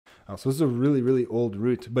So this is a really, really old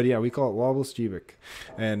root. But yeah, we call it Waaboz Jiibik.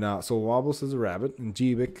 And so Waaboz is a rabbit, and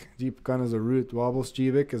Jiibik is a root. Waaboz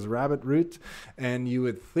Jiibik is rabbit root. And you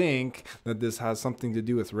would think that this has something to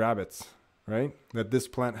do with rabbits, right? That this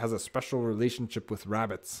plant has a special relationship with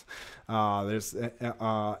rabbits.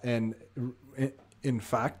 And in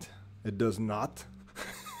fact, it does not.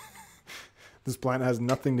 This plant has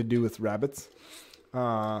nothing to do with rabbits.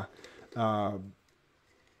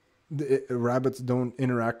 Rabbits don't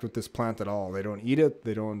interact with this plant at all. They don't eat it.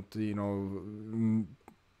 They don't,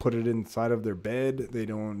 put it inside of their bed. They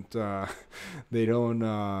don't. They don't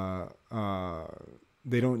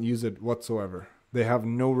use it whatsoever. They have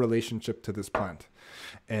no relationship to this plant,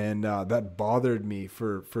 and that bothered me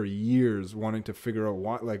for years, wanting to figure out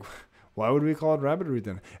why would we call it rabbit root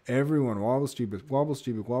then? Everyone, Waaboz Jiibik, Waaboz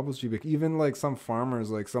Jiibik, Waaboz Jiibik. Even like some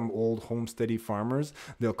farmers, like some old homesteady farmers,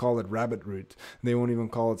 they'll call it rabbit root. They won't even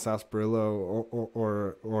call it sarsaparilla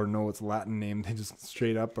or know its Latin name. They just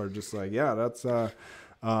straight up are just like, yeah, that's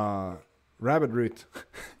rabbit root.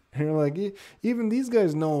 And you're like, even these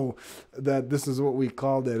guys know that this is what we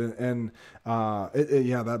called it. And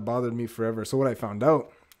yeah, that bothered me forever. So what I found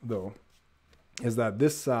out, though, is that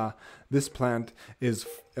this plant is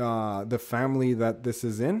the family that this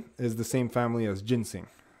is in is the same family as ginseng.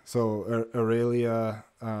 So Aralia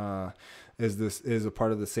is a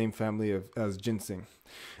part of the same family as ginseng.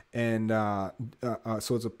 And so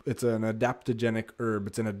it's an adaptogenic herb.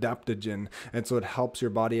 It's an adaptogen, and so it helps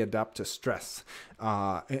your body adapt to stress.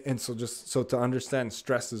 And so to understand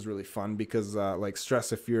stress is really fun because like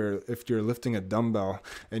stress, if you're lifting a dumbbell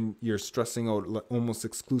and you're stressing out almost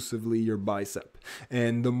exclusively your bicep,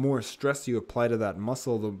 and the more stress you apply to that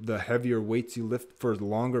muscle, the heavier weights you lift for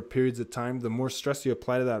longer periods of time, the more stress you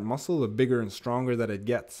apply to that muscle, the bigger and stronger that it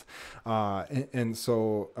gets. And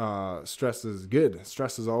so stress is good.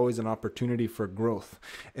 Stress is always an opportunity for growth,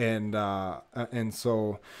 and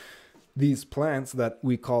so these plants that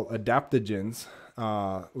we call adaptogens,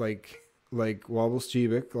 like Waaboz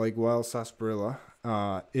Jiibik, like Wild Sarsaparilla,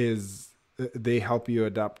 they help you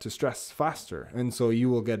adapt to stress faster, and so you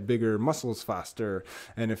will get bigger muscles faster.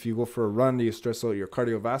 And if you go for a run, you stress out your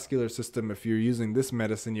cardiovascular system. If you're using this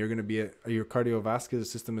medicine, your cardiovascular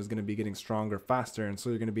system is going to be getting stronger faster, and so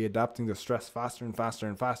you're going to be adapting to stress faster and faster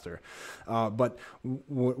and faster. But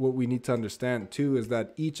what we need to understand too is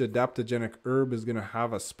that each adaptogenic herb is going to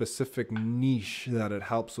have a specific niche that it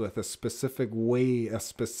helps with, a specific way, a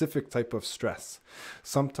specific type of stress.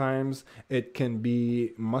 Sometimes it can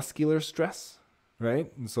be muscular stress, right?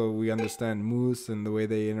 And so we understand moose and the way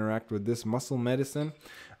they interact with this muscle medicine,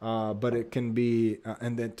 but it can be,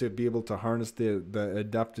 and then to be able to harness the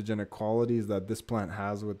adaptogenic qualities that this plant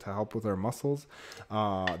has to help with our muscles.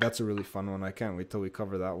 That's a really fun one. I can't wait till we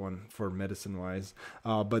cover that one for medicine wise.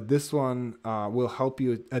 But this one will help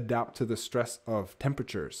you adapt to the stress of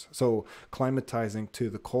temperatures. So climatizing to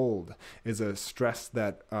the cold is a stress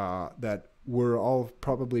that we're all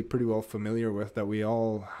probably pretty well familiar with, that we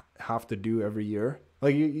all have to do every year.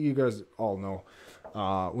 Like you guys all know,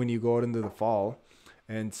 when you go out into the fall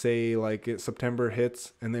and say like September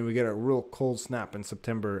hits and then we get a real cold snap in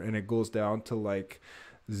September and it goes down to like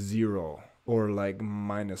 0 or like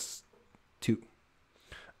 -2.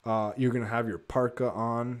 You're going to have your parka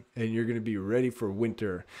on and you're going to be ready for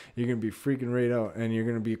winter. You're going to be freaking right out and you're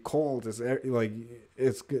going to be cold. It's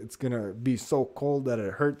going to be so cold that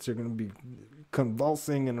it hurts. You're going to be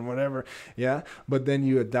convulsing and whatever. Yeah. But then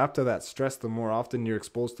you adapt to that stress. The more often you're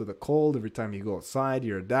exposed to the cold, every time you go outside,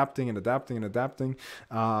 you're adapting and adapting and adapting.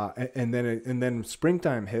 And then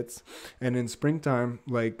springtime hits. And in springtime,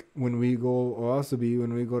 like when we go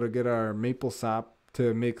to get our maple sap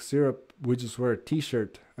to make syrup, we just wear a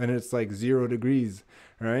t-shirt and it's like 0 degrees,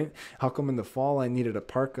 right? How come in the fall I needed a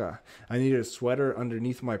parka? I needed a sweater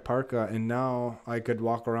underneath my parka, and now I could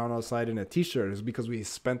walk around outside in a t-shirt. It's because we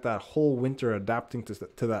spent that whole winter adapting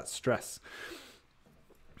to that stress.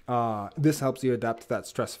 This helps you adapt to that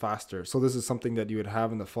stress faster. So this is something that you would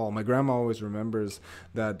have in the fall. My grandma always remembers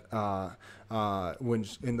that when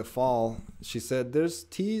in the fall, she said, there's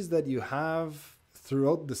teas that you have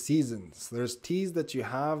throughout the seasons. There's teas that you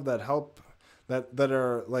have that help, that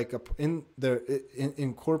are like they're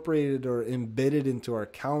incorporated or embedded into our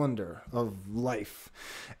calendar of life.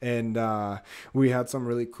 And we had some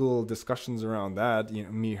really cool discussions around that,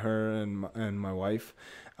 me, her, and my wife.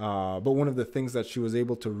 But one of the things that she was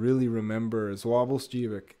able to really remember is Waaboz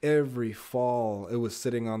Jiibik. Every fall, it was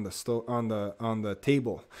sitting on the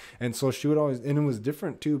table, and so she would always. And it was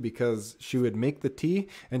different too, because she would make the tea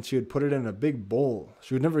and she would put it in a big bowl.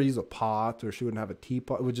 She would never use a pot, or she wouldn't have a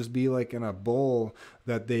teapot. It would just be like in a bowl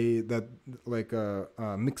that like a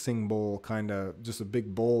mixing bowl, kind of just a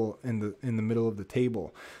big bowl in the middle of the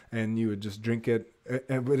table, and you would just drink it.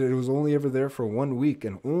 But it was only ever there for 1 week,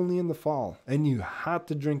 and only in the fall, and you had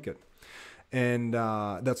to drink it. And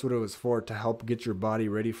that's what it was for, to help get your body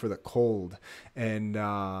ready for the cold. And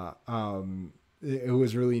it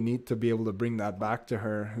was really neat to be able to bring that back to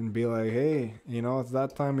her and be like, hey, you know, it's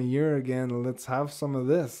that time of year again, let's have some of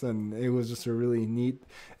this. And it was just a really neat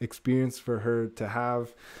experience for her to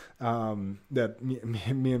have, that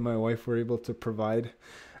me and my wife were able to provide.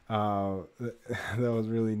 That was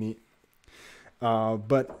really neat.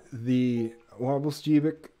 But the Waaboz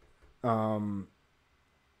Jiibik,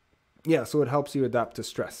 yeah, so it helps you adapt to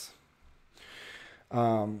stress.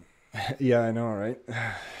 Yeah, I know, right?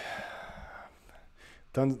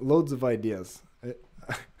 Loads of ideas.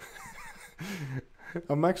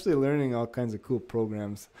 I'm actually learning all kinds of cool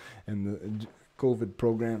programs and the COVID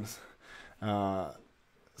programs.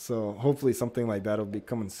 So hopefully something like that will be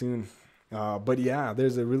coming soon. But yeah,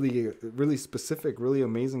 there's a really specific, really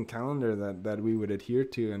amazing calendar that we would adhere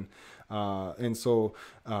to, and so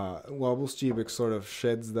Waaboz Jiibik sort of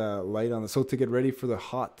sheds the light on it. So to get ready for the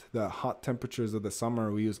hot temperatures of the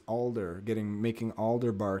summer, we use alder, making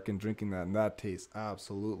alder bark and drinking that, and that tastes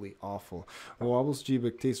absolutely awful. Waaboz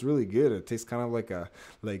Jiibik tastes really good. It tastes kind of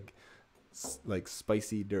like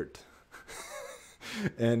spicy dirt,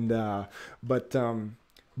 and but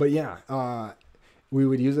yeah. We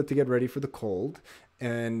would use it to get ready for the cold,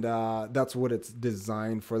 and that's what it's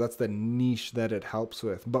designed for. That's the niche that it helps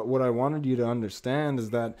with. But what I wanted you to understand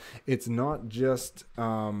is that it's not just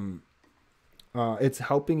it's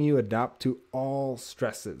helping you adapt to all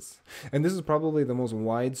stresses. And this is probably the most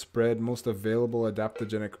widespread, most available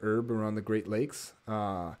adaptogenic herb around the Great Lakes.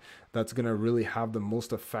 That's going to really have the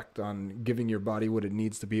most effect on giving your body what it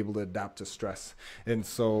needs to be able to adapt to stress. And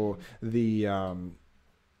so the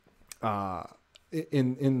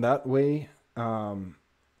in that way,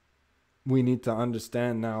 we need to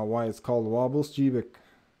understand now why it's called Waaboz Jiibik.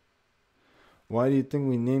 Why do you think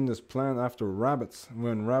we named this plant after rabbits,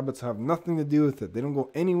 when rabbits have nothing to do with it? They don't go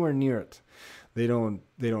anywhere near it. They don't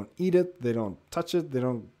eat it. They don't touch it. They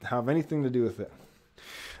don't have anything to do with it.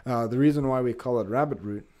 The reason why we call it rabbit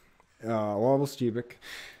root, Waaboz Jiibik,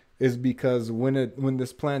 is because when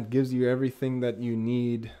this plant gives you everything that you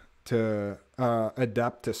need to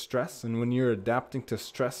adapt to stress, and when you're adapting to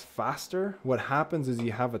stress faster, what happens is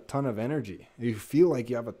you have a ton of energy. You feel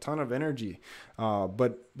like you have a ton of energy,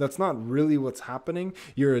 but that's not really what's happening.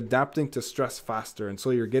 You're adapting to stress faster, and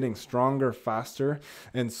so you're getting stronger faster,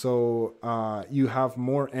 and so you have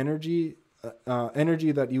more energy.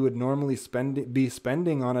 Energy that you would normally be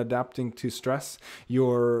spending on adapting to stress,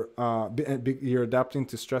 you're adapting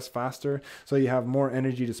to stress faster, so you have more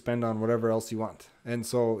energy to spend on whatever else you want. And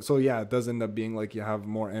so yeah, it does end up being like you have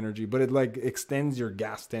more energy, but it like extends your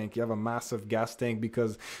gas tank. You have a massive gas tank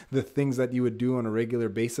because the things that you would do on a regular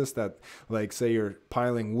basis, that like say you're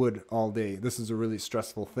piling wood all day, this is a really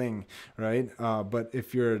stressful thing, right? But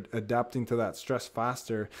if you're adapting to that stress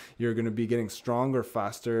faster, you're going to be getting stronger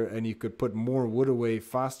faster, and you could put more wood away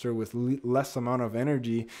faster with less amount of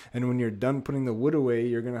energy. And when you're done putting the wood away,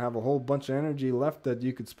 you're going to have a whole bunch of energy left that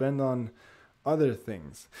you could spend on other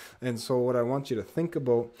things. And so what I want you to think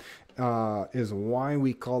about is why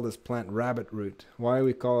we call this plant rabbit root, why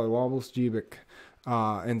we call it Waaboz Jiibik.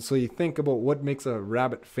 And so you think about what makes a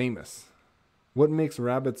rabbit famous, what makes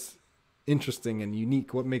rabbits interesting and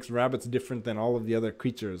unique, what makes rabbits different than all of the other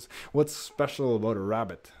creatures, what's special about a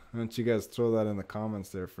rabbit. Why don't you guys throw that in the comments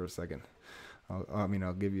there for a second.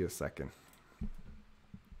 I'll give you a second.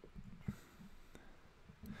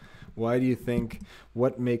 Why do you think,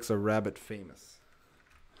 what makes a rabbit famous?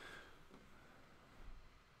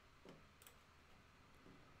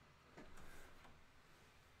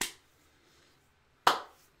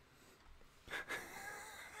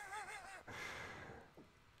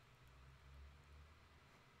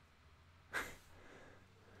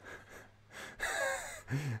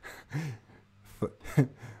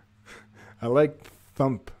 I like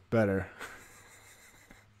thump better.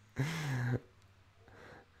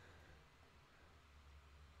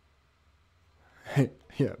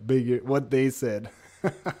 Yeah, bigger. What they said.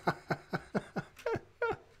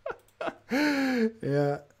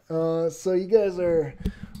 Yeah. So you guys are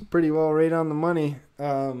pretty well right on the money.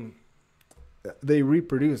 They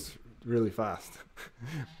reproduce really fast.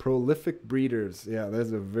 Prolific breeders. Yeah,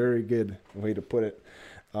 that's a very good way to put it.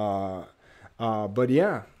 But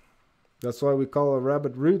yeah, that's why we call it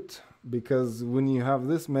rabbit root. Because when you have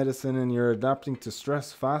this medicine and you're adapting to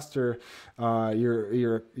stress faster,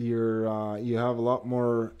 you have a lot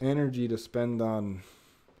more energy to spend on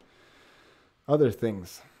other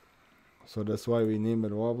things. So that's why we name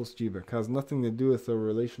it Waaboz Jiibik. Has nothing to do with the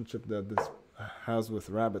relationship that this has with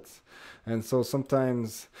rabbits. And so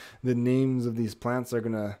sometimes the names of these plants are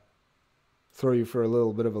gonna throw you for a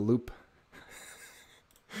little bit of a loop.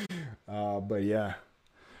 But yeah,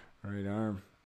 right arm.